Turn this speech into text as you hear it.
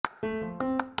If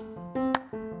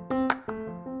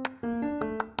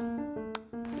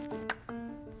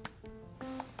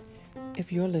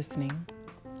you're listening,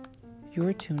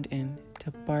 you're tuned in to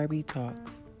Barbie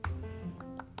Talks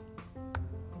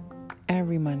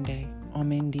every Monday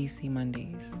on MNDC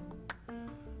Mondays.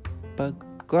 But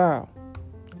girl,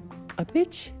 a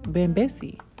bitch been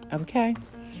busy, okay?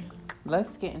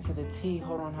 Let's get into the tea.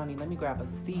 Hold on, honey. Let me grab a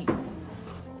seat.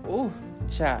 Ooh,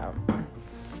 child.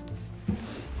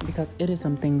 Because it is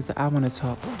some things that I want to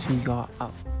talk to y'all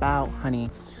about, honey.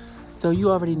 So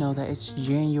you already know that it's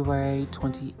January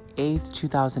 28th,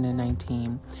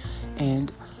 2019.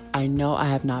 And I know I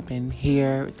have not been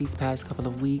here these past couple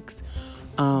of weeks.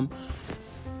 I've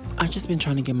just been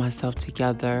trying to get myself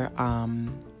together.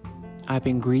 I've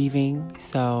been grieving.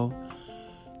 So,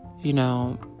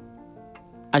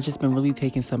 I've just been really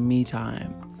taking some me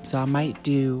time. So I might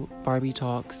do Barbie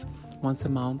Talks once a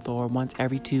month or once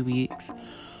every 2 weeks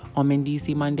on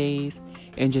MNDC Mondays,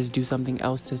 and just do something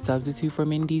else to substitute for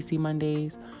MNDC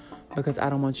Mondays, because I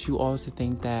don't want you all to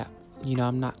think that,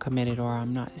 I'm not committed or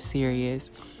I'm not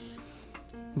serious.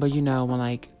 But, when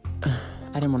I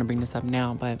didn't want to bring this up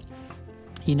now, but,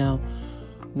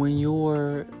 when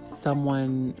you're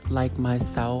someone like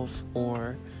myself,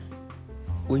 or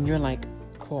when you're like,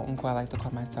 quote unquote, I like to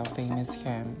call myself famous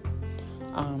Kim,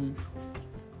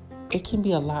 it can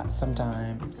be a lot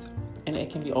sometimes, and it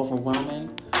can be overwhelming,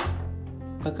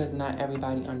 because not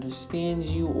everybody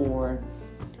understands you, or,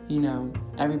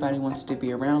 everybody wants to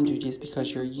be around you just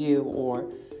because you're you, or,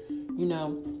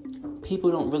 people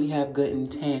don't really have good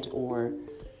intent, or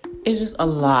it's just a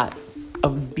lot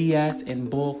of BS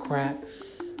and bull crap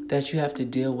that you have to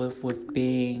deal with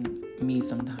being me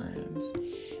sometimes.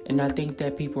 And I think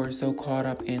that people are so caught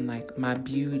up in like my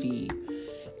beauty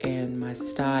and my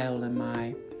style and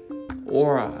my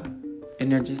aura,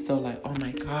 and they're just so like, oh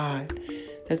my God,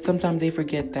 that sometimes they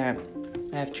forget that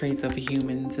I have traits of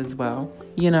humans as well,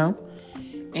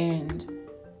 and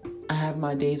I have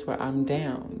my days where I'm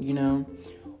down,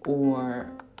 or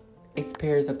it's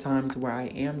periods of times where I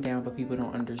am down, but people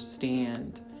don't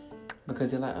understand,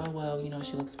 because they're like, oh, well,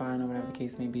 she looks fine, or whatever the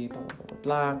case may be, blah, blah, blah, blah,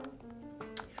 blah.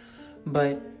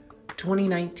 But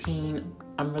 2019,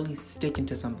 I'm really sticking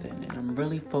to something, and I'm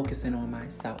really focusing on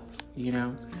myself,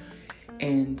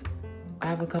 and I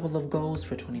have a couple of goals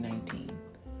for 2019.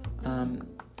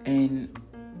 And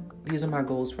these are my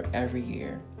goals for every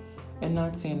year. And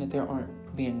not saying that they aren't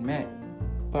being met,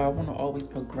 but I want to always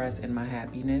progress in my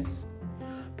happiness,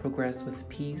 progress with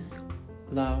peace,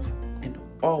 love, and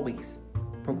always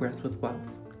progress with wealth.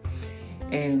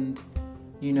 And,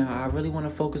 I really want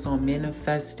to focus on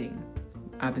manifesting.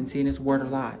 I've been seeing this word a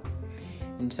lot,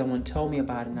 and someone told me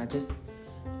about it, and I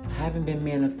haven't been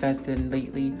manifesting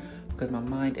lately because my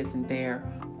mind isn't there.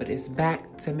 But it's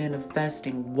back to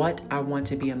manifesting what I want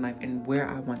to be in life and where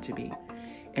I want to be,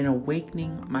 and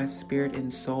awakening my spirit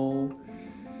and soul,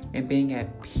 and being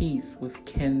at peace with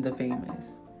Ken the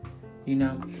Famous,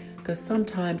 because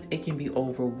sometimes it can be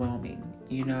overwhelming,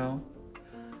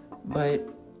 but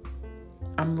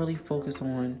I'm really focused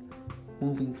on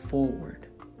moving forward,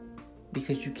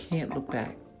 because you can't look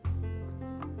back.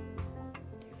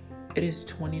 It is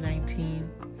 2019.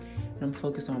 I'm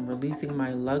focused on releasing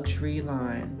my luxury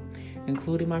line,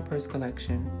 including my purse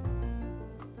collection.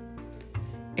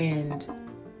 And,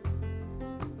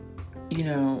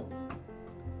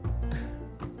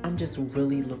 I'm just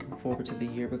really looking forward to the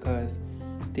year, because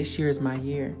this year is my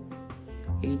year.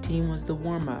 18 was the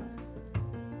warm-up.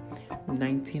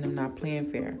 19, I'm not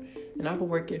playing fair. And I've been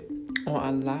working on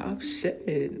a lot of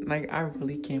shit. Like, I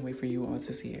really can't wait for you all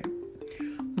to see it.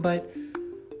 But,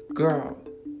 girl,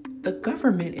 the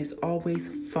government is always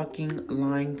fucking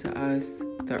lying to us.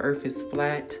 The earth is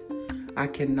flat. I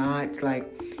cannot,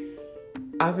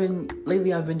 I've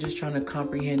been just trying to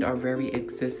comprehend our very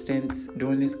existence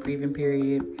during this grieving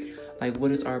period. Like,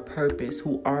 what is our purpose?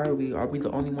 Who are we? Are we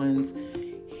the only ones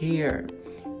here?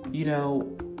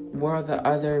 Where are the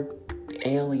other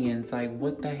aliens? Like,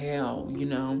 what the hell?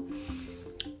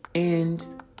 And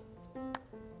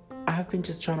I've been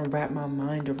just trying to wrap my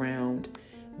mind around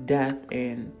death,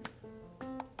 and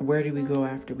where do we go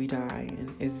after we die?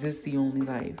 And is this the only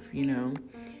life,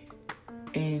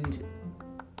 And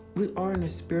we are in a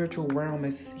spiritual realm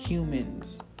as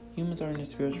humans. Humans are in a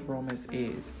spiritual realm as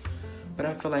is. But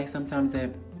I feel like sometimes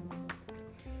that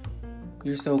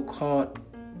you're so caught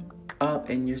up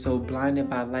and you're so blinded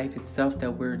by life itself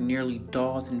that we're nearly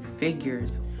dolls and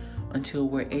figures until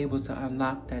we're able to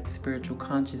unlock that spiritual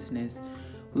consciousness.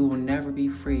 We will never be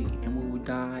free, and we will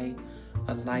die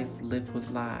a life lived with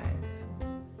lies.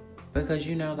 Because,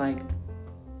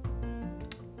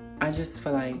 I just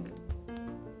feel like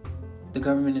the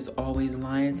government is always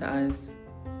lying to us,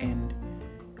 and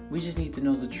we just need to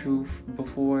know the truth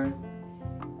before.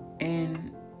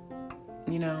 And,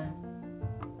 you know,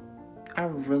 I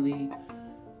really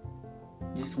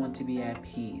just want to be at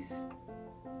peace.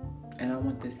 And I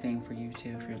want the same for you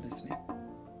too if you're listening.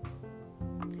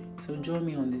 So join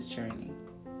me on this journey.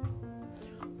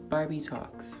 Barbie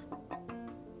Talks.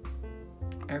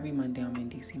 Every Monday on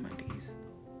DC Mondays.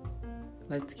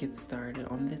 Let's get started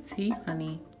on the tea,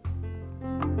 honey.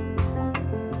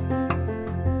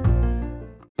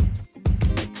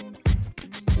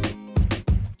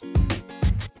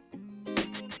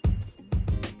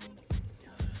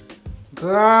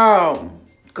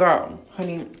 Girl,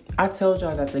 honey, I told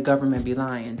y'all that the government be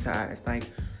lying to us. Like,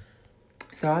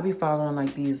 so I be following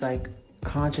like these like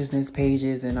consciousness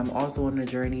pages, and I'm also on the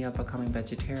journey of becoming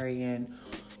vegetarian,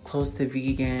 close to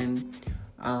vegan,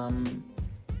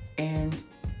 and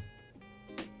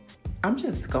I'm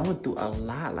just going through a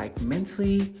lot, like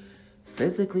mentally,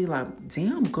 physically. Like,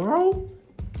 damn, girl,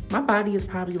 my body is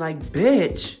probably like,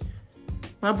 bitch.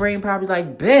 My brain probably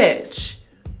like, bitch,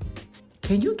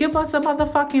 can you give us a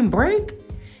motherfucking break?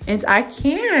 And I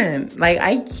can't,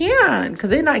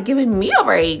 because they're not giving me a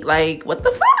break. Like, what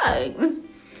the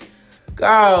fuck?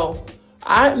 Girl,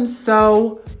 I'm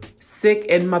so sick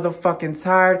and motherfucking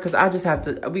tired, because I just have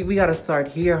to, we got to start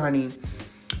here, honey.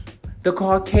 The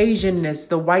Caucasianness,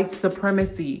 the white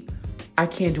supremacy, I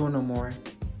can't do it no more.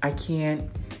 I can't.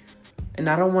 And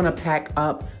I don't want to pack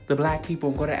up the black people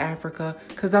and go to Africa,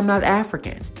 because I'm not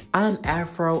African. I'm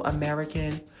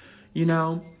Afro-American, you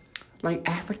know? Like,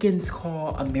 Africans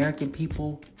call American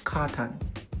people cotton.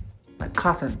 Like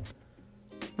cotton.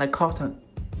 Like cotton.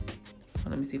 Oh,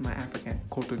 let me see my African.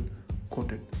 Cotton.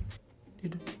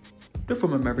 They're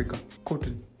from America.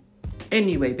 Cotton.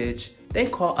 Anyway, bitch, they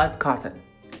call us cotton.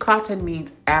 Cotton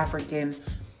means African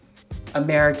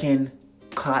American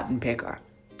cotton picker.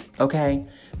 Okay?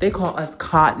 They call us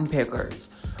cotton pickers.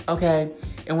 Okay?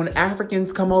 And when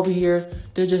Africans come over here,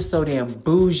 they're just so damn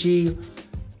bougie.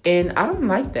 And I don't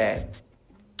like that.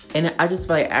 And I just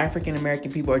feel like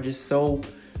African-American people are just so...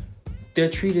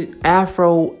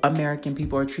 Afro-American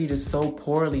people are treated so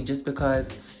poorly just because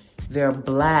they're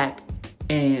black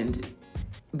and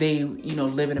they, you know,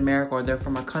 live in America, or they're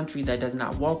from a country that does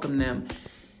not welcome them.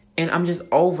 And I'm just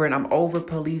over it. I'm over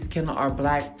police killing our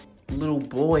black little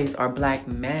boys, our black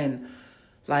men.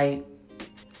 Like,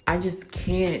 I just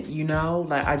can't, you know?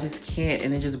 Like, I just can't.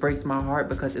 And it just breaks my heart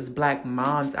because it's black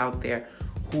moms out there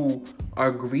who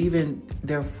are grieving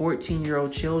their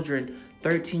 14-year-old children,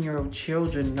 13-year-old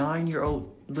children, 9-year-old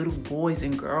little boys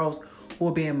and girls who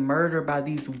are being murdered by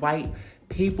these white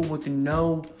people with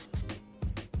no,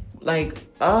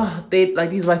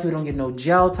 these white people don't get no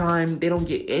jail time. They don't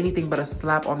get anything but a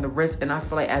slap on the wrist. And I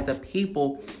feel like as a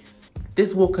people,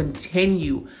 this will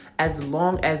continue as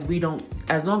long as we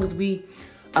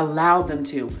allow them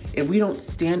to. If we don't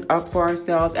stand up for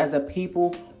ourselves as a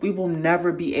people, we will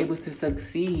never be able to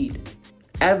succeed.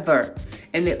 Ever.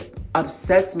 And it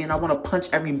upsets me, and I want to punch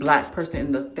every black person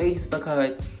in the face,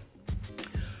 because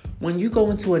when you go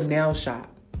into a nail shop,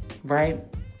 right?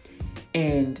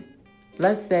 And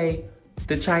let's say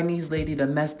the Chinese lady that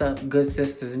messed up good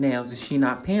sister's nails and she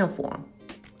not paying for them.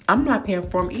 I'm not paying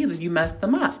for them either. You messed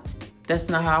them up. That's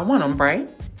not how I want them, right?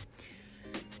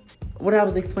 What I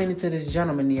was explaining to this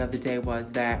gentleman the other day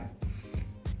was that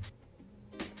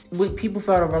what people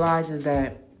fail to realize is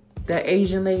that that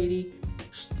Asian lady,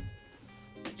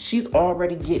 she's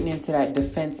already getting into that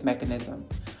defense mechanism.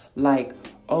 Like,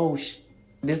 oh,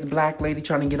 this black lady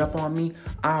trying to get up on me.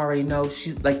 I already know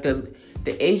she's like the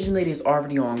Asian lady is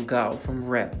already on go from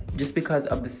rip, just because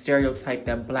of the stereotype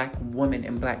that black women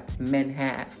and black men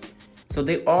have. So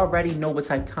they already know what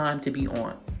type of time to be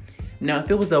on. Now,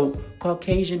 if it was a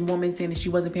Caucasian woman saying that she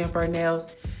wasn't paying for her nails,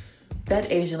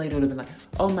 that Asian lady would have been like,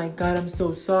 oh my God, I'm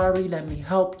so sorry. Let me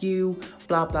help you.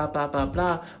 Blah, blah, blah, blah,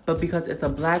 blah. But because it's a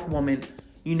black woman,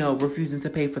 you know, refusing to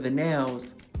pay for the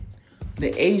nails,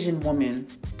 the Asian woman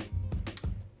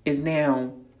is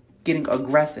now getting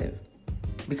aggressive.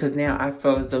 Because now I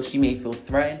feel as though she may feel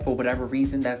threatened for whatever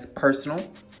reason that's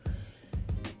personal.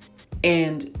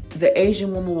 And the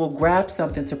Asian woman will grab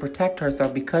something to protect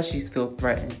herself because she's feel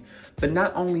threatened. But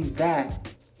not only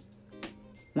that,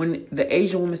 when the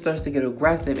Asian woman starts to get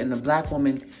aggressive and the black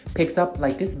woman picks up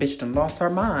like, this bitch done lost her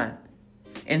mind.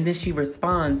 And then she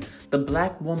responds, the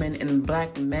black woman and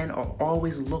black men are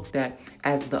always looked at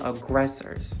as the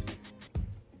aggressors.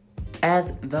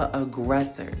 As the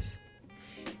aggressors.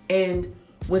 And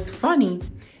what's funny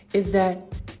is that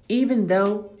even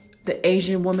though the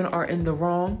Asian women are in the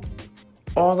wrong,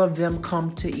 all of them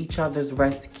come to each other's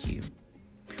rescue.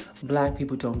 Black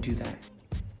people don't do that.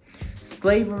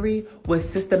 Slavery was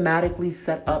systematically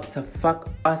set up to fuck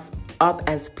us up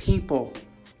as people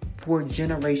for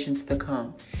generations to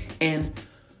come. And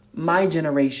my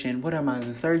generation, what am I,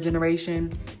 the third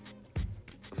generation?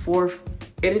 Fourth,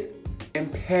 it is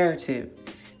imperative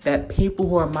that people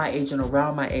who are my age and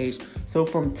around my age, so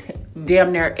from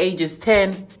damn near ages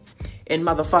 10 and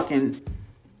motherfucking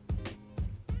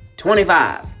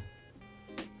 25,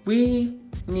 we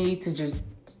need to just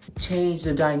change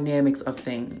the dynamics of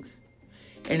things.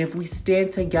 And if we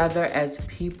stand together as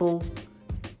people,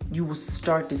 you will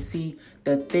start to see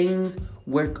that things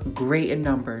work great in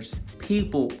numbers.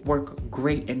 People work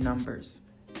great in numbers.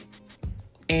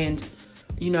 And,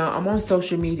 you know, I'm on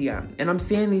social media. And I'm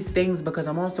seeing these things because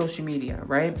I'm on social media,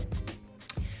 right?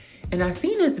 And I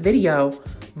seen this video,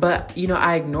 but, you know,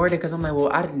 I ignored it because I'm like,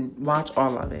 well, I didn't watch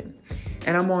all of it.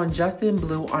 And I'm on Justin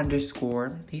Blue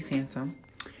 _. He's handsome.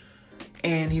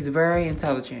 And he's very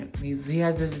intelligent. He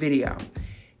has this video.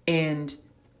 And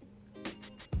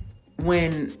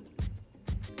when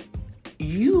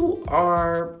you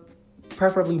are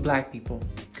preferably black people,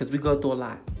 because we go through a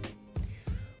lot.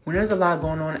 When there's a lot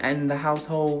going on in the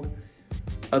household,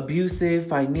 abusive,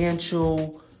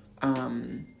 financial,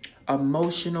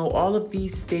 emotional, all of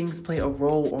these things play a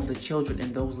role on the children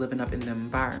and those living up in the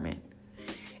environment.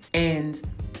 And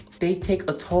they take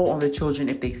a toll on the children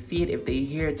if they see it, if they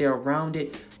hear it, they're around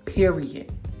it,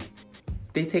 period.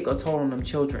 They take a toll on them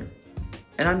children.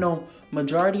 And I know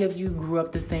majority of you grew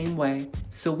up the same way,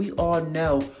 so we all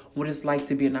know what it's like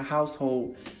to be in a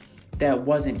household that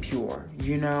wasn't pure,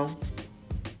 you know?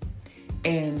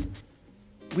 And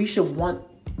we should want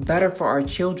better for our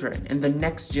children and the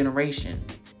next generation.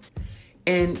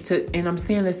 And I'm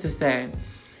saying this to say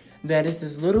that it's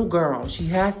this little girl. She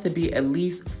has to be at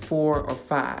least 4 or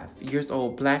 5 years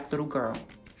old, black little girl,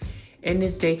 in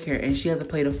this daycare, and she has a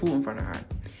plate of food in front of her.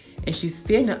 And she's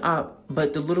standing up,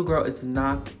 but the little girl is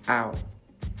knocked out.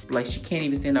 Like, she can't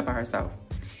even stand up by herself.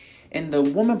 And the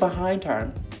woman behind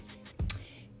her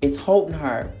is holding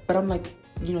her. But I'm like,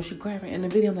 you know, she grabbed her. In the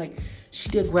video, I'm like, she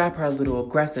did grab her a little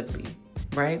aggressively,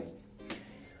 right?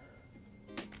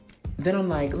 Then I'm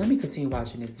like, let me continue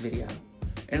watching this video.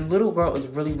 And the little girl is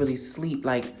really, really asleep.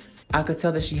 Like, I could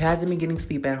tell that she hasn't been getting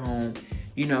sleep at home.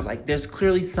 You know, like, there's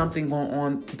clearly something going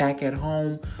on back at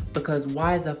home. Because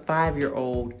why is a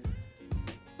 5-year-old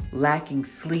lacking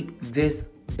sleep this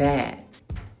bad?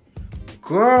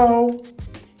 Girl,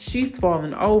 she's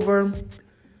falling over.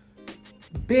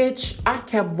 Bitch, I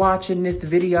kept watching this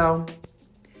video.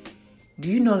 Do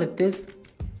you know that this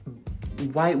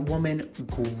white woman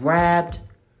grabbed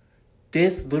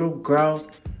this little girl's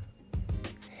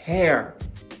hair,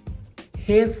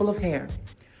 head full of hair,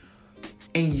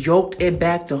 and yoked it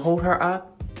back to hold her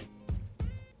up?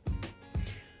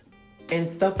 And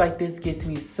stuff like this gets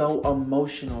me so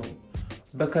emotional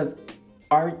because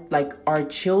our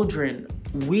children,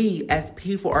 we as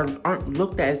people aren't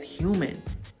looked at as human.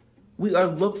 We are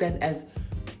looked at as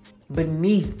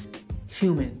beneath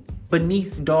human,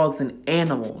 beneath dogs and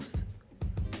animals.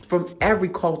 From every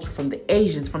culture, from the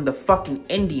Asians, from the fucking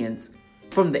Indians,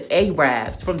 from the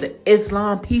Arabs, from the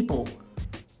Islam people.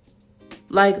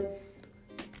 Like,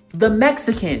 the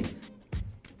Mexicans.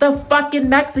 The fucking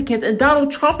Mexicans. And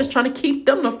Donald Trump is trying to keep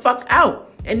them the fuck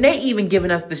out. And they even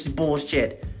giving us this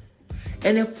bullshit.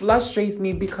 And it frustrates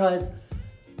me because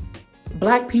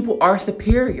black people are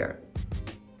superior.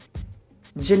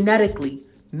 Genetically,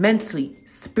 mentally,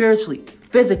 spiritually,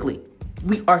 physically,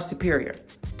 we are superior.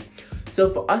 So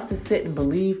for us to sit and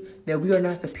believe that we are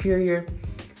not superior,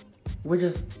 we're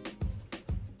just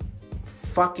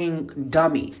fucking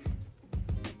dummies.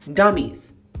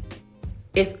 Dummies.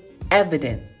 It's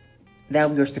evident that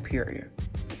we are superior.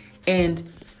 And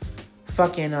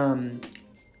fucking,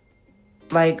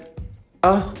 like,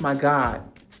 oh my God.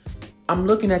 I'm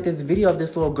looking at this video of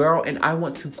this little girl and I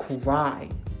want to cry.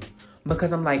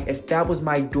 Because I'm like, if that was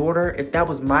my daughter, if that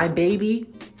was my baby,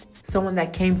 someone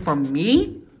that came from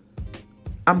me,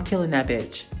 I'm killing that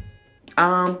bitch.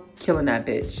 I'm killing that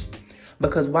bitch.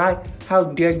 Because why? How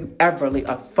dare you ever lay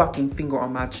a fucking finger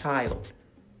on my child?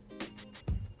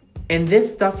 And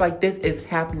this stuff like this is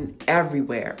happening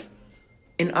everywhere.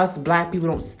 And us black people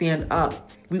don't stand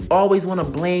up. We always want to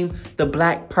blame the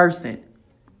black person.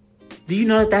 Do you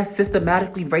know that that's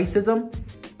systematically racism?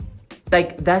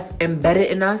 Like, that's embedded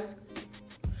in us?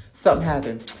 Something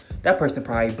happened. That person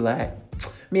probably black.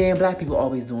 Man, black people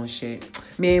always doing shit.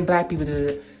 Man, black people...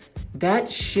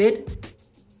 That shit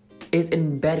is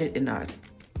embedded in us.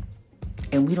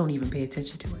 And we don't even pay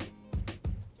attention to it.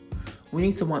 We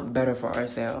need to want better for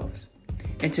ourselves.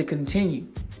 And to continue,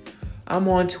 I'm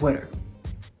on Twitter.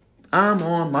 I'm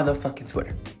on motherfucking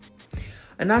Twitter.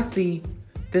 And I see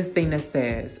this thing that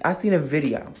says, I seen a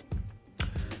video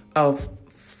of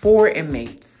 4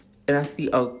 inmates. And I see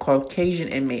a Caucasian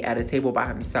inmate at a table by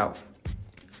himself.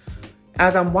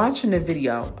 As I'm watching the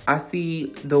video, I see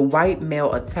the white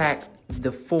male attack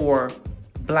the 4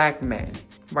 black men,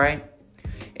 right?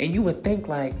 And you would think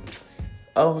like,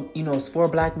 oh, you know, it's 4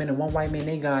 black men and 1 white man,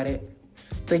 they got it.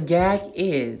 The gag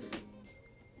is,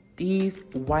 these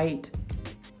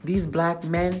black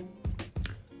men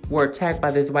were attacked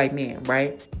by this white man,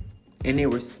 right? And they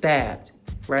were stabbed,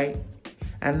 right?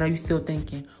 And I know you're still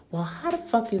thinking, well, how the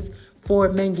fuck is 4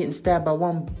 men getting stabbed by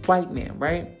 1 white man,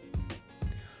 right?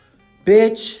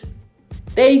 Bitch,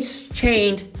 they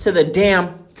chained to the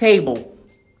damn table.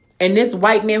 And this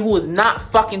white man who is not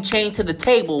fucking chained to the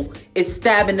table is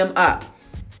stabbing them up.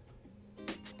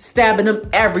 Stabbing them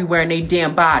everywhere in their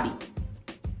damn body.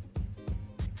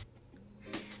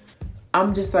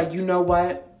 I'm just like, you know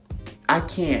what? I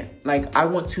can't. Like, I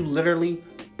want to literally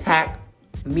pack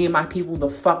me and my people the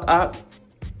fuck up.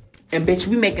 And bitch,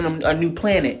 we making them a new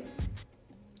planet.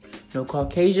 No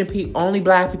Caucasian people. Only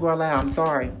black people are allowed. I'm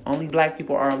sorry. Only black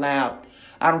people are allowed.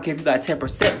 I don't care if you got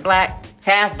 10% black,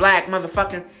 half black,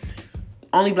 motherfucking.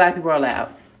 Only black people are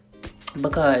allowed.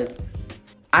 Because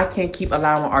I can't keep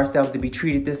allowing ourselves to be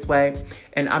treated this way.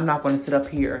 And I'm not going to sit up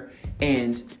here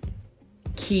and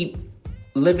keep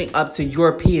living up to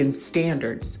European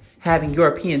standards. Having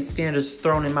European standards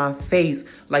thrown in my face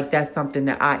like that's something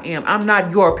that I am. I'm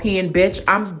not European, bitch.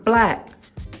 I'm black.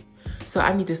 So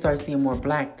I need to start seeing more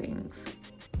black things.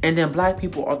 And then black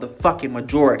people are the fucking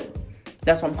majority.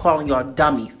 That's why I'm calling y'all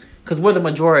dummies. Because we're the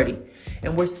majority.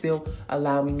 And we're still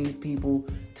allowing these people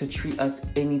to treat us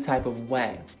any type of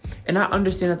way. And I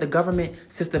understand that the government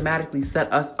systematically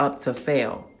set us up to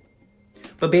fail.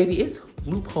 But baby, it's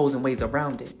loopholes and ways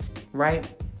around it. Right?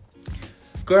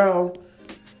 Girl,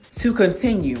 to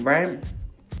continue, right?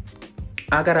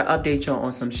 I gotta update y'all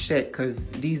on some shit. Because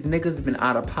these niggas been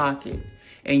out of pocket.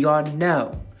 And y'all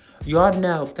know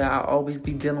that I always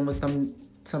be dealing with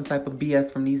some type of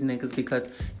BS from these niggas because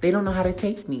they don't know how to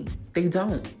take me. They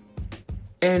don't.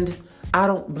 And I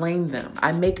don't blame them.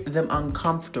 I make them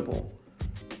uncomfortable.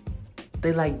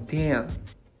 They like, damn,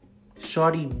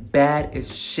 shorty bad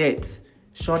as shit.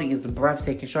 Shorty is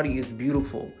breathtaking. Shorty is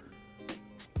beautiful.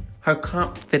 Her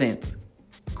confidence,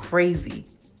 crazy.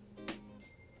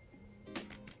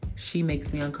 She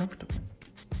makes me uncomfortable.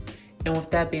 And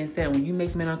with that being said, when you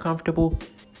make men uncomfortable,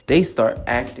 they start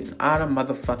acting out of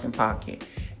motherfucking pocket.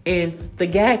 And the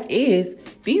gag is,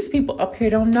 these people up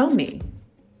here don't know me.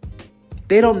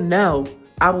 They don't know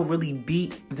I will really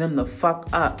beat them the fuck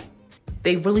up.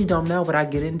 They really don't know what I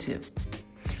get into.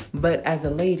 But as a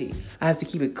lady, I have to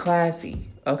keep it classy,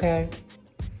 okay?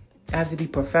 I have to be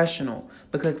professional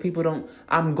because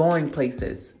I'm going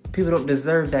places. People don't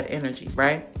deserve that energy,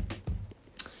 right?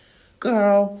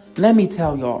 Girl, let me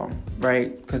tell y'all,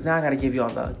 right? Because now I got to give y'all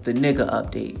the nigga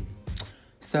update.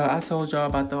 So I told y'all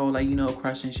about the whole,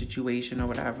 crushing situation or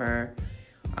whatever.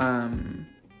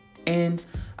 And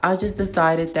I just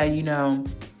decided that,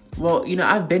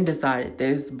 I've been decided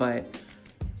this, but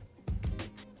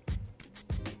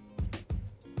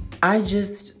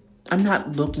I'm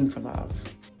not looking for love.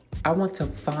 I want to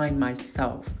find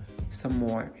myself some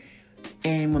more.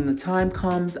 And when the time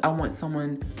comes, I want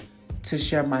someone to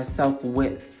share myself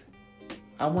with.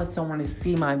 I want someone to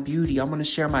see my beauty. I want to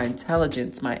share my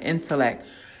intelligence, my intellect,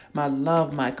 my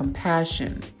love, my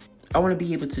compassion. I want to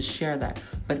be able to share that.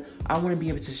 But I want to be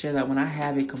able to share that when I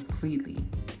have it completely.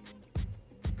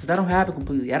 Because I don't have it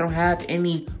completely. I don't have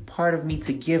any part of me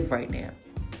to give right now.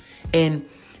 And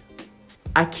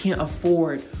I can't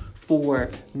afford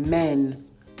for men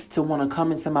to want to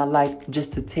come into my life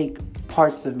just to take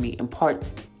parts of me and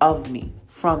parts of me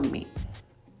from me.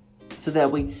 So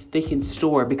that way they can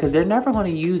store, because they're never going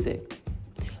to use it.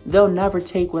 They'll never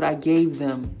take what I gave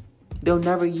them. They'll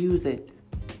never use it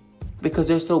because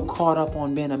they're so caught up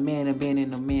on being a man and being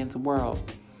in a man's world.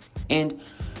 And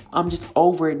I'm just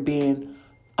over it being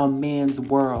a man's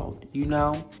world,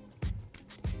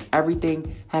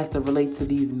 Everything has to relate to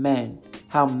these men,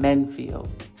 how men feel.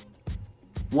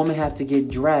 Women have to get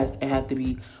dressed and have to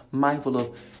be mindful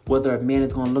of whether a man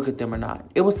is going to look at them or not.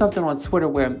 It was something on Twitter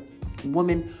where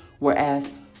women were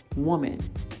asked, woman,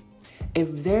 if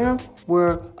there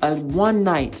were a one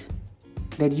night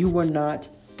that you were not,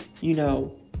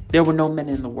 there were no men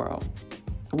in the world,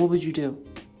 what would you do?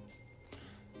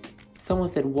 Someone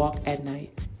said walk at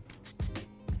night.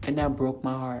 And that broke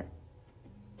my heart.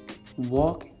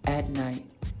 Walk at night.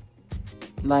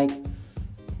 Like,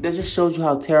 that just shows you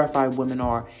how terrified women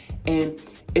are. And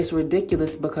it's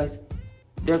ridiculous because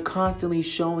They're constantly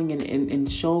showing and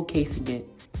showcasing it.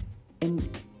 And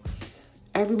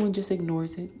everyone just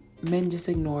ignores it. Men just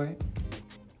ignore it.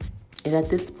 And at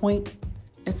this point,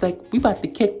 it's like, we about to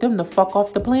kick them the fuck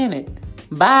off the planet.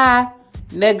 Bye,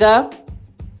 nigga.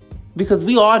 Because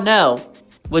we all know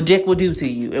what dick will do to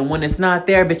you. And when it's not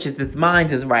there, bitches, its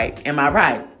mind is right. Am I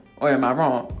right? Or am I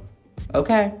wrong?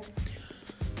 Okay?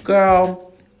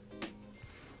 Girl,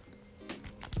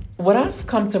 what I've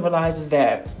come to realize is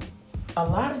that a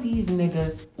lot of these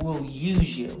niggas will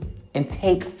use you and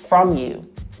take from you.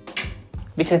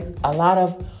 Because a lot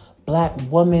of black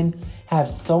women have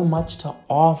so much to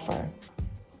offer.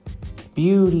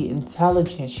 Beauty,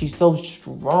 intelligence. She's so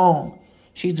strong.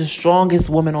 She's the strongest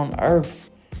woman on earth.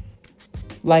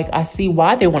 Like, I see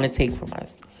why they want to take from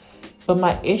us. But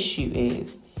my issue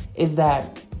is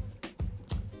that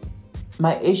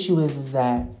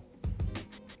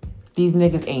these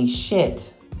niggas ain't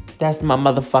shit. That's my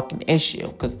motherfucking issue.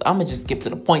 Because I'm going to just skip to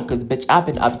the point. Because, bitch, I've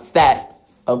been upset.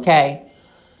 Okay?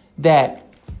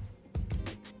 That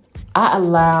I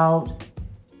allowed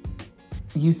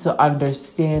you to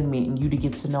understand me and you to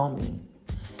get to know me.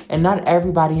 And not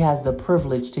everybody has the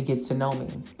privilege to get to know me.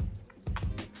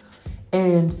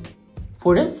 And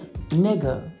for this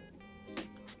nigga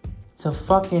to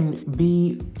fucking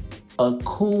be a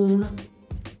coon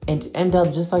and to end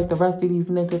up just like the rest of these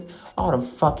niggas, I ought to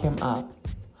fuck him up.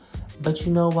 But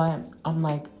you know what? I'm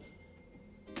like,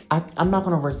 I'm not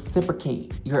going to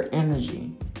reciprocate your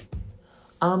energy.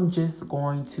 I'm just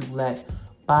going to let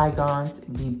bygones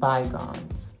be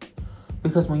bygones.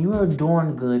 Because when you are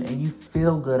doing good and you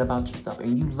feel good about yourself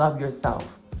and you love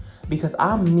yourself, because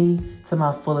I'm me to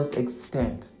my fullest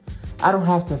extent. I don't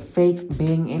have to fake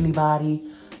being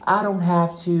anybody. I don't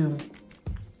have to,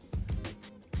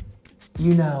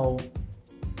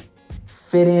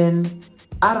 fit in.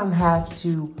 I don't have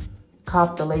to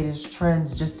cop the latest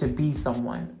trends just to be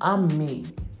someone. I'm me.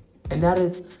 And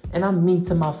I'm me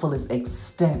to my fullest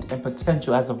extent and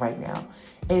potential as of right now.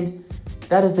 And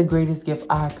that is the greatest gift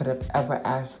I could have ever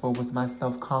asked for, was my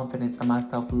self-confidence and my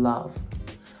self-love.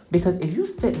 Because if you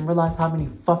sit and realize how many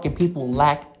fucking people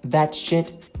lack that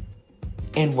shit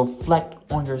and reflect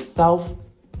on yourself,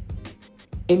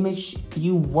 it makes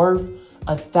you worth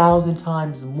 1,000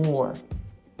 times more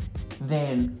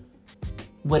than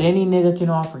what any nigga can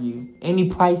offer you. Any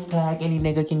price tag any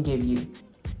nigga can give you.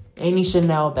 Any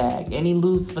Chanel bag, any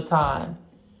Louis Vuitton.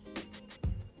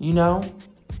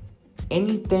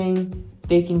 Anything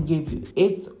they can give you.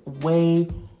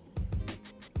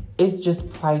 It's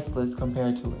just priceless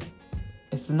compared to it.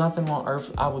 It's nothing on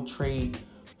earth I would trade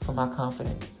for my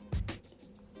confidence.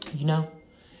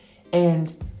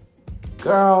 And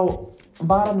girl,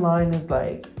 bottom line is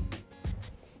like,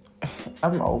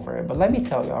 I'm over it. But let me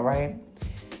tell y'all, right?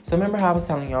 So remember how I was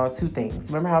telling y'all two things.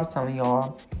 Remember how I was telling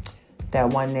y'all that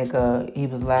one nigga, he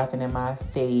was laughing in my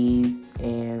face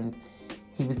and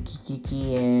he was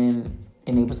kikiing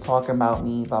and he was talking about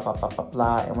me, blah, blah, blah, blah,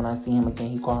 blah. And when I see him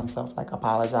again, he called himself like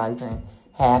apologizing,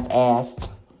 half-assed.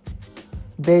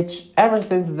 Bitch, ever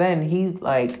since then, he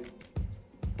like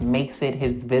makes it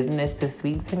his business to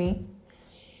speak to me.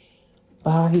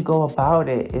 But how he go about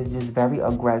it is just very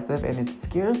aggressive and it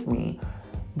scares me.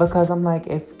 Because I'm like,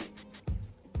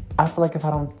 I feel like if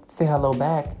I don't say hello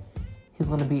back, he's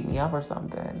going to beat me up or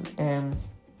something. And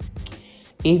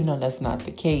even though that's not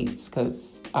the case, because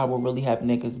I will really have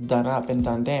niggas done up and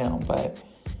done down. But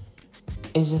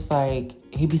it's just like,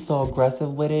 he be so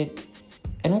aggressive with it.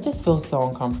 And I just feel so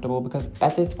uncomfortable because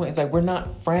at this point, it's like, we're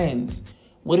not friends.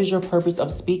 What is your purpose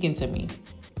of speaking to me?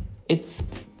 It's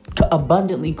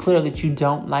abundantly clear that you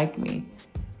don't like me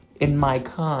and my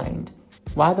kind.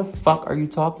 Why the fuck are you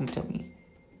talking to me?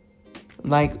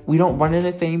 Like, we don't run in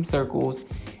the same circles.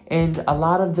 And a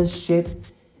lot of the shit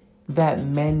that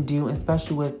men do,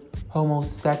 especially with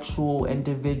homosexual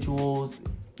individuals,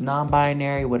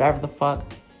 non-binary, whatever the fuck,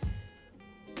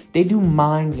 they do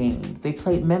mind games.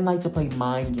 Men like to play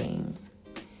mind games.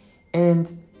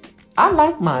 And I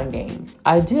like mind games.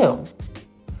 I do.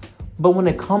 But when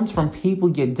it comes from people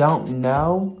you don't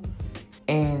know,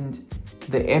 and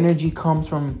the energy comes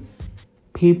from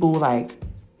people like,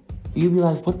 you be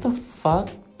like, what the fuck?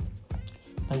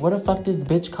 Like, where the fuck does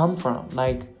bitch come from?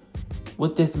 Like,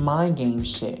 with this mind game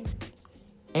shit.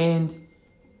 And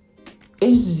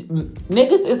it's,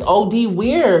 niggas is OD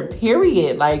weird,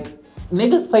 period. Like,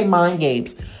 niggas play mind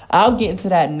games. I'll get into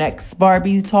that next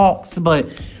Barbie talks, but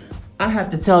I have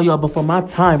to tell y'all before my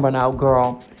time run out,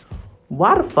 girl.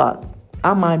 Why the fuck?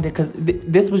 I minded, because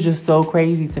this was just so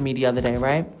crazy to me the other day,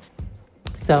 right?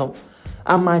 So,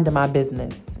 I'm minding my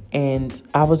business. And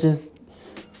I was just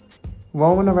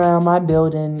roaming around my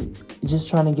building, just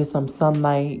trying to get some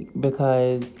sunlight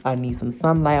because I need some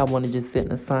sunlight. I want to just sit in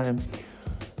the sun.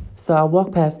 So I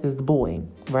walk past this boy,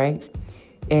 right?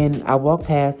 And I walk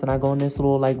past and I go in this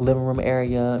little like living room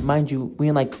area. Mind you, we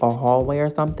in like a hallway or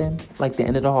something, like the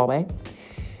end of the hallway.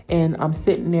 And I'm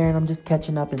sitting there and I'm just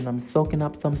catching up and I'm soaking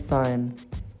up some sun.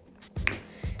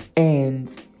 And,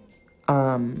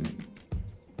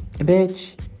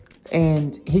 bitch.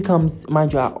 And he comes,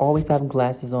 mind you, I always have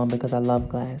glasses on because I love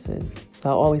glasses. So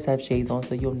I always have shades on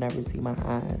so you'll never see my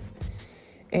eyes.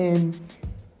 And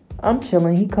I'm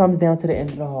chilling. He comes down to the end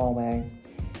of the hallway.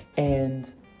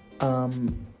 And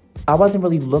I wasn't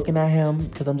really looking at him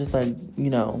because I'm just like,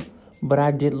 but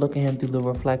I did look at him through the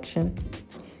reflection.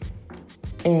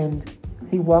 And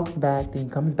he walks back, then he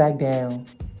comes back down,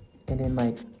 and then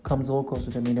like comes a little closer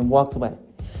to me, and then walks away.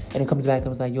 And then comes back and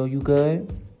was like, yo, you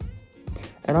good?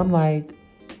 And I'm like,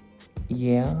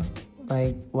 yeah.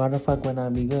 Like, why the fuck would I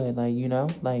be good? Like,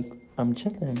 like, I'm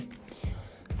chilling.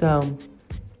 So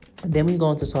then we go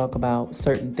on to talk about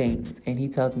certain things. And he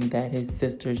tells me that his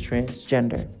sister's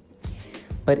transgender.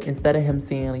 But instead of him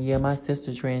saying, yeah, my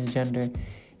sister's transgender,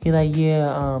 he like,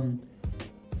 yeah,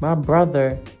 my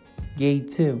brother gay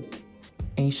too.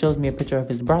 And he shows me a picture of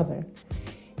his brother.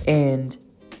 And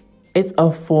it's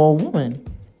a full woman.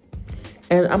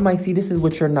 And I'm like, see, this is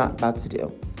what you're not about to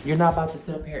do. You're not about to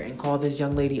sit up here and call this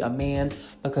young lady a man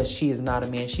because she is not a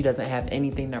man. She doesn't have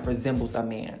anything that resembles a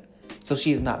man. So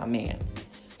she is not a man.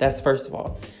 That's first of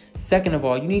all. Second of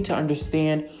all, you need to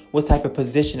understand what type of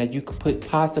position that you could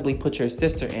possibly put your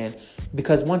sister in.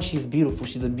 Because one, she's beautiful.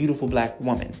 She's a beautiful black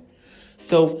woman.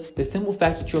 So the simple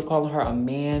fact that you're calling her a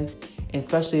man, and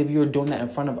especially if you're doing that in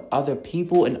front of other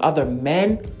people and other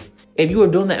men, if you were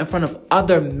doing that in front of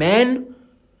other men,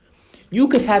 you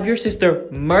could have your sister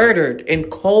murdered in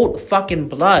cold fucking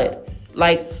blood.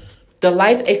 Like, the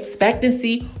life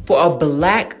expectancy for a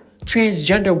black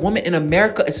transgender woman in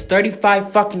America is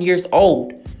 35 fucking years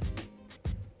old.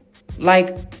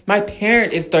 Like, my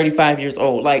parent is 35 years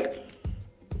old. Like,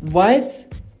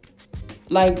 what?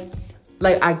 Like,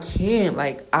 I can't.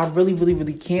 Like, I really, really,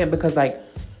 really can't because, like,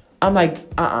 I'm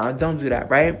like, don't do that,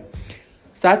 right?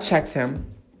 So I checked him.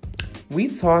 We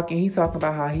talking. He talking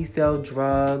about how he sell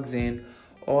drugs and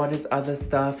all this other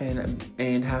stuff,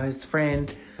 and how his friend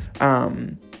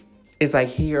is like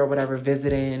here or whatever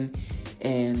visiting,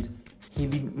 and he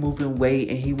be moving weight,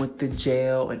 and he went to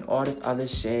jail and all this other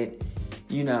shit,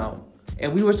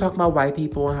 And we were talking about white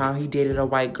people and how he dated a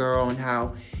white girl and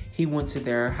how he went to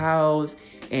their house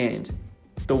and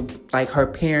her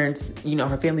parents,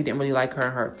 her family didn't really like her,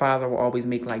 and her father will always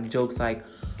make like jokes like,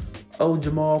 oh,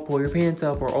 Jamal, pull your pants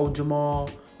up, or oh, Jamal,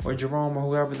 or Jerome, or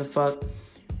whoever the fuck,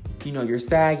 you're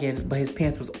sagging, but his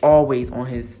pants was always on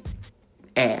his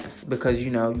ass because,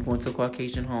 you went to a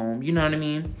Caucasian home, you know what I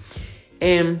mean?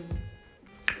 And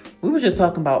we were just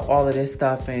talking about all of this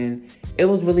stuff, and it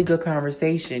was really good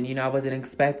conversation. I wasn't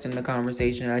expecting the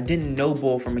conversation. I didn't know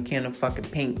Bull from a can of fucking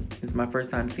paint. It's my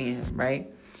first time seeing him,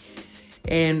 right?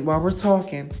 And while we're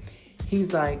talking,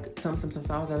 he's like, some.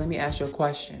 I was like, let me ask you a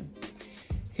question.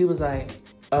 He was like,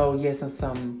 oh, yeah,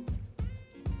 some.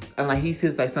 And like, he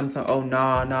says like, some, oh,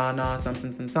 nah,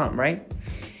 some, right?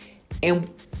 And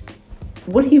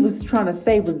what he was trying to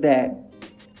say was that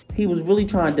he was really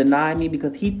trying to deny me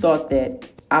because he thought that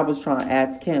I was trying to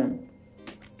ask him,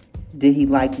 did he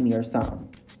like me or something?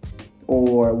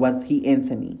 Or was he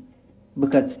into me?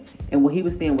 And what he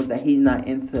was saying was that he's not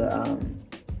into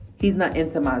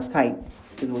my type,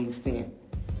 is what he's saying.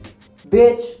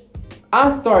 Bitch,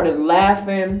 I started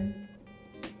laughing.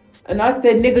 And I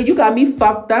said, nigga, you got me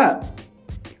fucked up.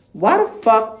 Why the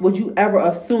fuck would you ever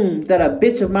assume that a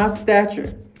bitch of my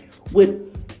stature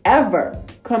would ever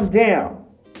come down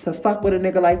to fuck with a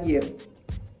nigga like you?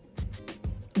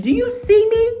 Do you see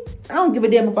me? I don't give a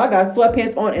damn if I got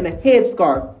sweatpants on and a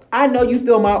headscarf. I know you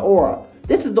feel my aura.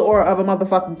 This is the aura of a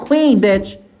motherfucking queen,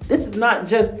 bitch. This is not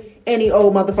just any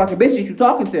old motherfucking bitch that you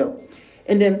talking to.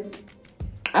 And then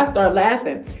I started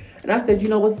laughing. And I said, you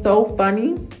know what's so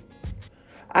funny?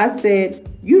 I said,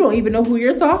 you don't even know who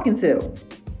you're talking to.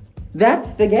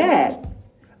 That's the gag.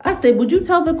 I said, would you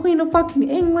tell the Queen of fucking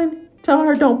England? Tell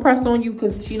her don't press on you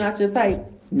because she not your type.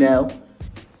 No.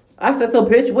 I said, so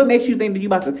bitch, what makes you think that you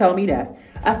about to tell me that?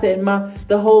 I said,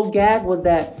 the whole gag was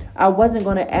that I wasn't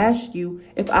going to ask you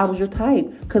if I was your type.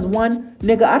 Because one,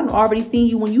 nigga, I done already seen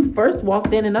you when you first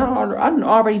walked in, and I done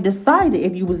already decided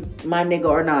if you was my nigga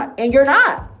or not. And you're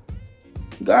not.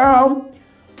 Girl,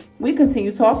 we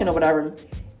continue talking or whatever.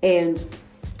 And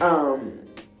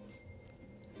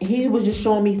he was just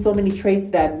showing me so many traits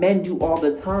that men do all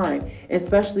the time.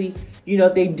 Especially,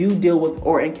 if they do deal with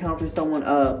or encounter someone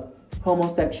of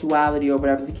homosexuality or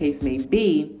whatever the case may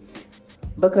be,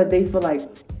 because they feel like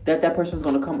that person's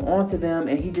going to come on to them.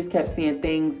 And he just kept saying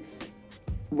things,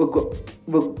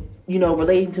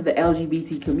 relating to the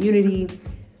LGBT community.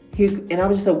 And I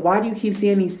was just like, why do you keep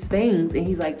saying these things? And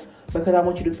he's like, because I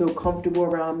want you to feel comfortable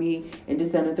around me, and this,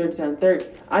 that, and the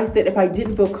third. I said, if I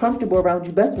didn't feel comfortable around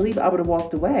you, best believe I would have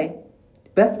walked away.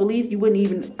 Best believe you wouldn't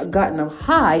even gotten a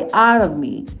high out of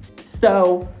me.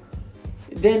 So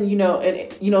then, he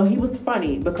was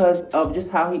funny because of just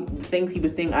how the things he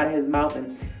was saying out of his mouth,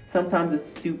 and sometimes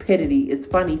the stupidity is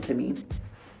funny to me.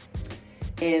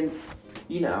 And,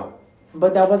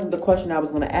 but that wasn't the question I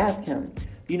was going to ask him.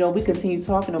 We continued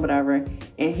talking or whatever,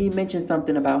 and he mentioned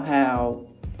something about how,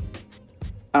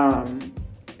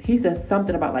 he said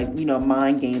something about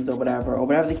mind games or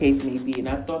whatever the case may be. And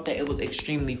I thought that it was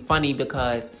extremely funny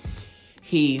because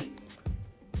he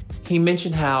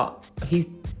mentioned how he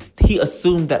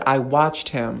assumed that I watched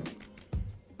him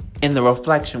in the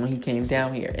reflection when he came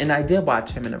down here. And I did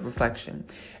watch him in the reflection.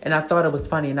 And I thought it was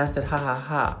funny. And I said, ha, ha,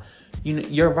 ha.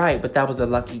 You're right, but that was a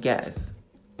lucky guess.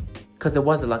 Because it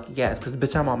was a lucky guess. Because,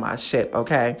 bitch, I'm on my shit,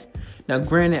 okay? Now,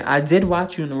 granted, I did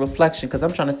watch you in the reflection because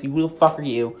I'm trying to see who the fuck are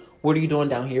you? What are you doing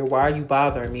down here? Why are you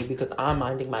bothering me? Because I'm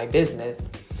minding my business.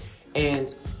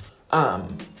 And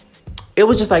it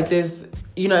was just like this.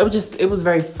 It was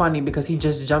very funny because he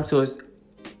just jumped to his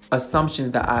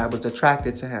assumption that I was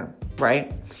attracted to him,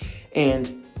 right?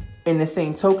 And in the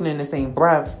same token, in the same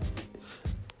breath,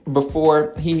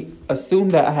 before he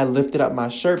assumed that I had lifted up my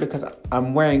shirt because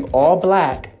I'm wearing all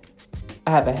black,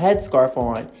 I have a headscarf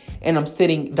on, and I'm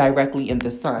sitting directly in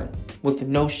the sun with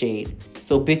no shade.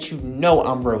 So, bitch,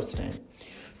 I'm roasting.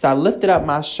 So I lifted up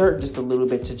my shirt just a little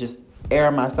bit to just air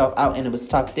myself out, and it was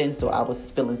tucked in, so I was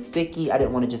feeling sticky. I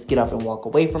didn't want to just get up and walk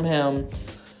away from him.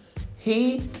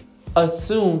 He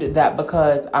assumed that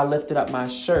because I lifted up my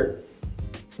shirt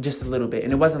just a little bit,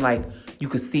 and it wasn't like you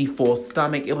could see full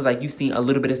stomach. It was like you seen a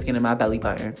little bit of skin in my belly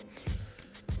button.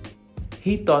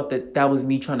 He thought that was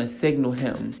me trying to signal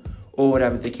him or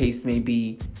whatever the case may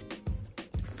be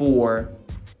for,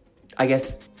 I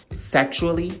guess,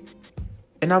 sexually.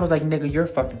 And I was like, nigga, you're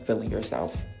fucking feeling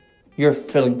yourself. You're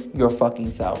feeling your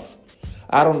fucking self.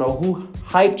 I don't know who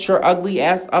hyped your ugly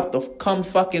ass up to come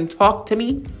fucking talk to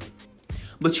me,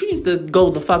 but you need to go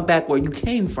the fuck back where you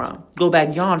came from. Go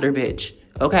back yonder, bitch.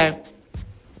 Okay?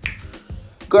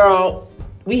 Girl,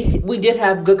 we did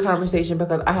have good conversation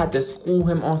because I had to school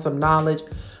him on some knowledge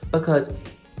because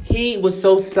he was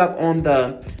so stuck on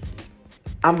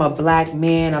I'm a black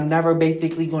man. I'm never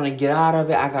basically going to get out of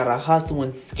it. I got to hustle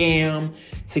and scam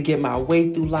to get my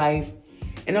way through life.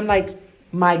 And I'm like,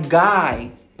 my guy,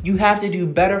 you have to do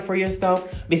better for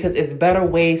yourself because it's better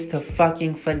ways to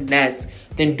fucking finesse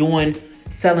than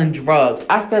selling drugs.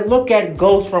 I said, look at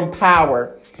Ghost from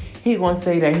Power. He going to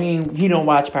say that he don't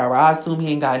watch Power. I assume he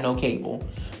ain't got no cable.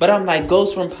 But I'm like,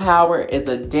 Ghost from Power is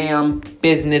a damn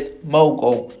business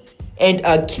mogul and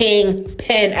a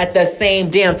kingpin at the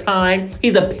same damn time.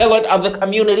 He's a pillar of the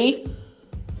community.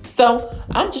 So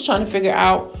I'm just trying to figure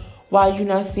out why you're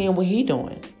not seeing what he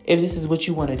doing. If this is what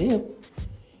you want to do,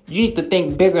 you need to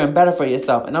think bigger and better for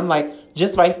yourself. And I'm like,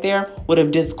 just right there would have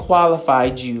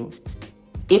disqualified you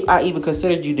if I even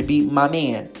considered you to be my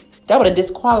man. That would have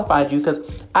disqualified you because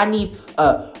I need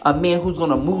a man who's going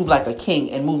to move like a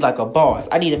king and move like a boss.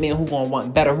 I need a man who's going to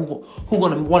want better, who's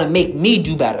going to want to make me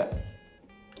do better.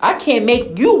 I can't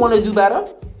make you want to do better,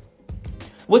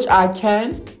 which I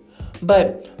can.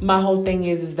 But my whole thing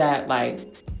is that, like,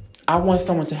 I want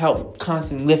someone to help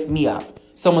constantly lift me up.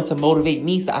 Someone to motivate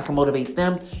me so I can motivate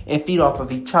them and feed off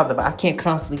of each other. But I can't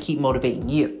constantly keep motivating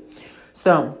you.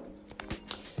 So,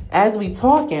 as we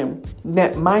talking,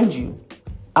 mind you,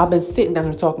 I've been sitting down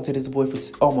here talking to this boy for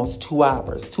almost 2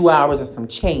 hours. 2 hours and some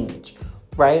change,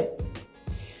 right?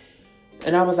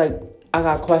 And I was like, I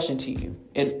got a question to you.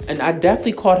 And I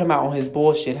definitely called him out on his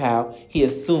bullshit, how he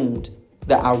assumed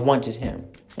that I wanted him.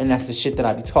 And that's the shit that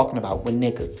I be talking about with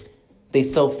niggas.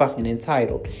 They so fucking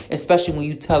entitled. Especially when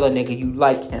you tell a nigga you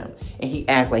like him and he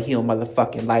act like he don't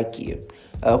motherfucking like you.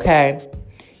 Okay?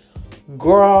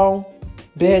 Girl,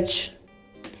 bitch.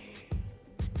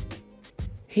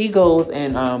 He goes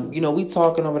and, we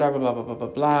talking or whatever, blah, blah, blah, blah,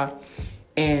 blah.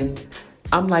 And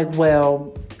I'm like,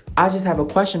 well, I just have a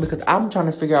question because I'm trying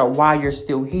to figure out why you're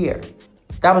still here.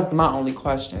 That was my only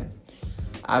question.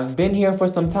 I've been here for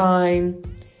some time.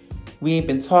 We ain't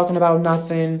been talking about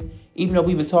nothing, even though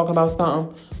we've been talking about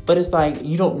something. But it's like,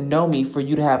 you don't know me for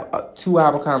you to have a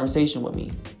 2-hour conversation with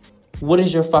me. What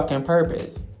is your fucking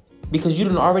purpose? Because you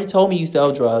done already told me you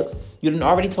sell drugs. You done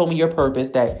already told me your purpose,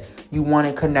 that you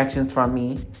wanted connections from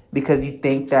me because you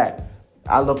think that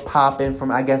I look popping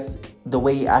from, I guess, the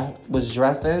way I was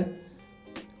dressing.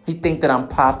 He think that I'm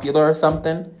popular or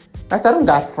something. I said, I don't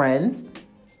got friends.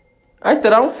 I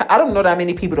said, I don't know that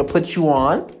many people to put you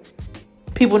on.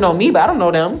 People know me, but I don't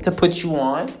know them to put you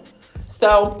on.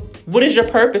 So, what is your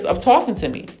purpose of talking to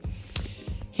me?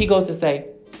 He goes to say,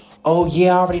 oh,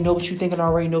 yeah, I already know what you're thinking. I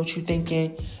already know what you're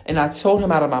thinking. And I told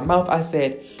him out of my mouth, I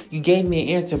said, you gave me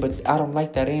an answer, but I don't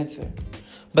like that answer.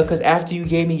 Because after you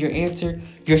gave me your answer,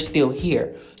 you're still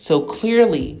here. So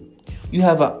clearly, you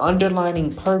have an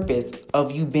underlining purpose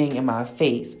of you being in my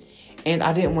face. And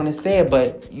I didn't want to say it,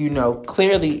 but,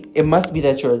 clearly it must be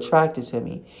that you're attracted to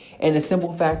me. And the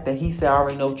simple fact that he said, I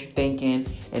already know what you're thinking,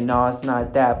 and no, it's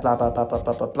not that, blah, blah, blah, blah,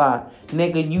 blah, blah, blah.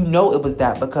 Nigga, you know it was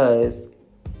that because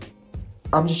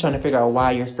I'm just trying to figure out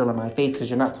why you're still in my face because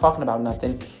you're not talking about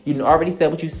nothing. You already said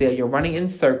what you said. You're running in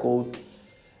circles.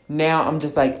 Now I'm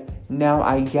just like, now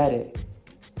I get it.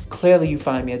 Clearly you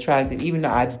find me attractive, even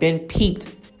though I've been peeped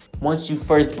once you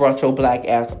first brought your black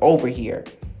ass over here.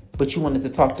 But you wanted to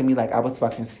talk to me like I was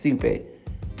fucking stupid.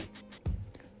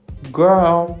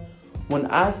 Girl, when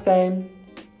I say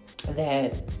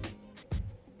that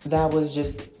was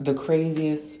just the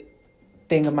craziest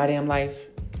thing of my damn life.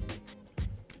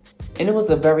 And it was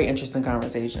a very interesting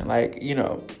conversation.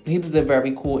 He was a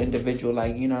very cool individual.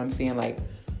 You know what I'm saying?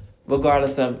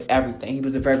 Regardless of everything, he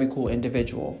was a very cool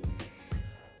individual.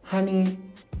 Honey,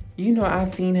 I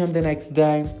seen him the next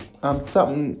day.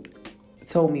 Something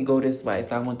told me go this way,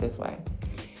 so I went this way.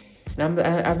 And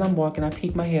as I'm walking, I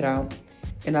peek my head out,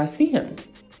 and I see him.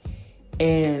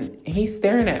 And he's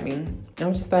staring at me. And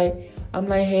I'm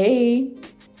like, hey.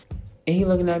 And he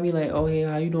looking at me like, oh, hey,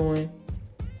 how you doing?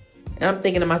 And I'm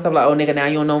thinking to myself, oh, nigga, now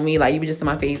you don't know me. You were just in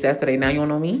my face yesterday. Now you don't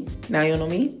know me? Now you don't know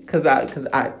me? Because I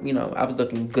was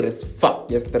looking good as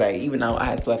fuck yesterday, even though I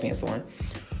had sweatpants on.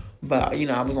 But,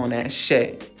 I was on that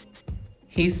shit.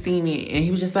 He seen me, and he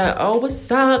was just like, oh,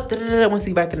 what's up? Da-da-da. Once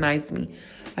he recognized me.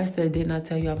 I said, didn't I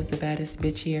tell you I was the baddest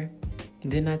bitch here?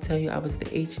 Didn't I tell you I was the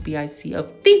HBIC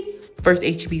of the first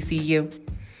HBCU?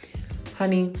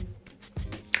 Honey,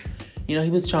 he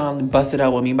was trying to bust it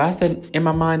out with me. But I said, in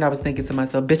my mind, I was thinking to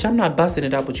myself, bitch, I'm not busting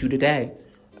it up with you today.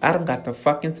 I don't got the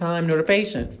fucking time nor the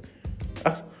patience.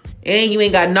 And you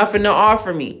ain't got nothing to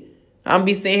offer me. I'm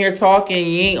be sitting here talking,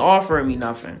 you ain't offering me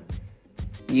nothing.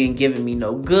 You ain't giving me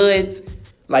no goods.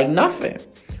 Nothing.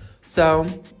 So,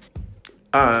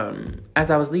 as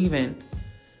I was leaving,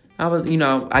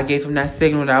 I gave him that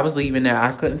signal that I was leaving, that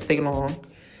I couldn't stay long.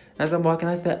 As I'm walking,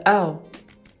 I said, oh,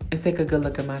 and take a good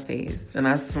look at my face. And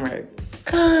I smirked.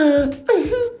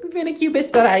 Being a cute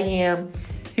bitch that I am.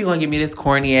 He gonna give me this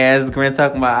corny ass grin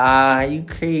talking about, you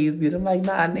crazy. And I'm like,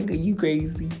 nah, nigga, you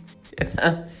crazy.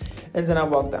 And then I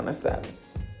walked down the steps.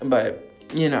 But,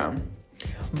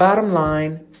 bottom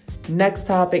line, next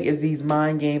topic is these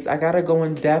mind games. I gotta go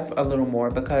in depth a little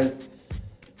more because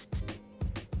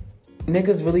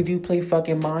niggas really do play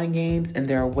fucking mind games and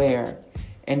they're aware.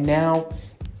 And now,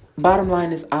 bottom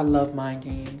line is I love mind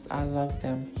games. I love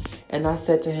them. And I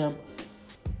said to him,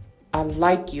 I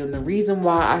like you. And the reason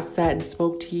why I sat and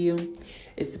spoke to you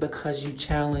is because you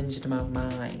challenged my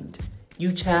mind.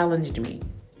 You challenged me.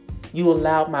 You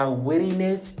allowed my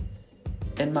wittiness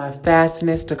and my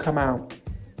fastness to come out.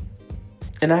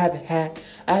 And I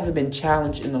haven't been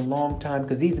challenged in a long time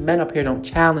because these men up here don't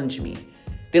challenge me.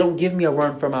 They don't give me a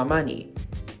run for my money.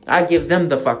 I give them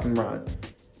the fucking run.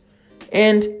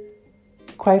 And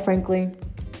quite frankly,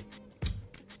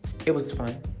 it was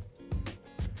fun.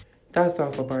 That's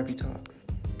all for Barbie Talks.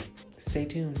 Stay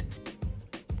tuned.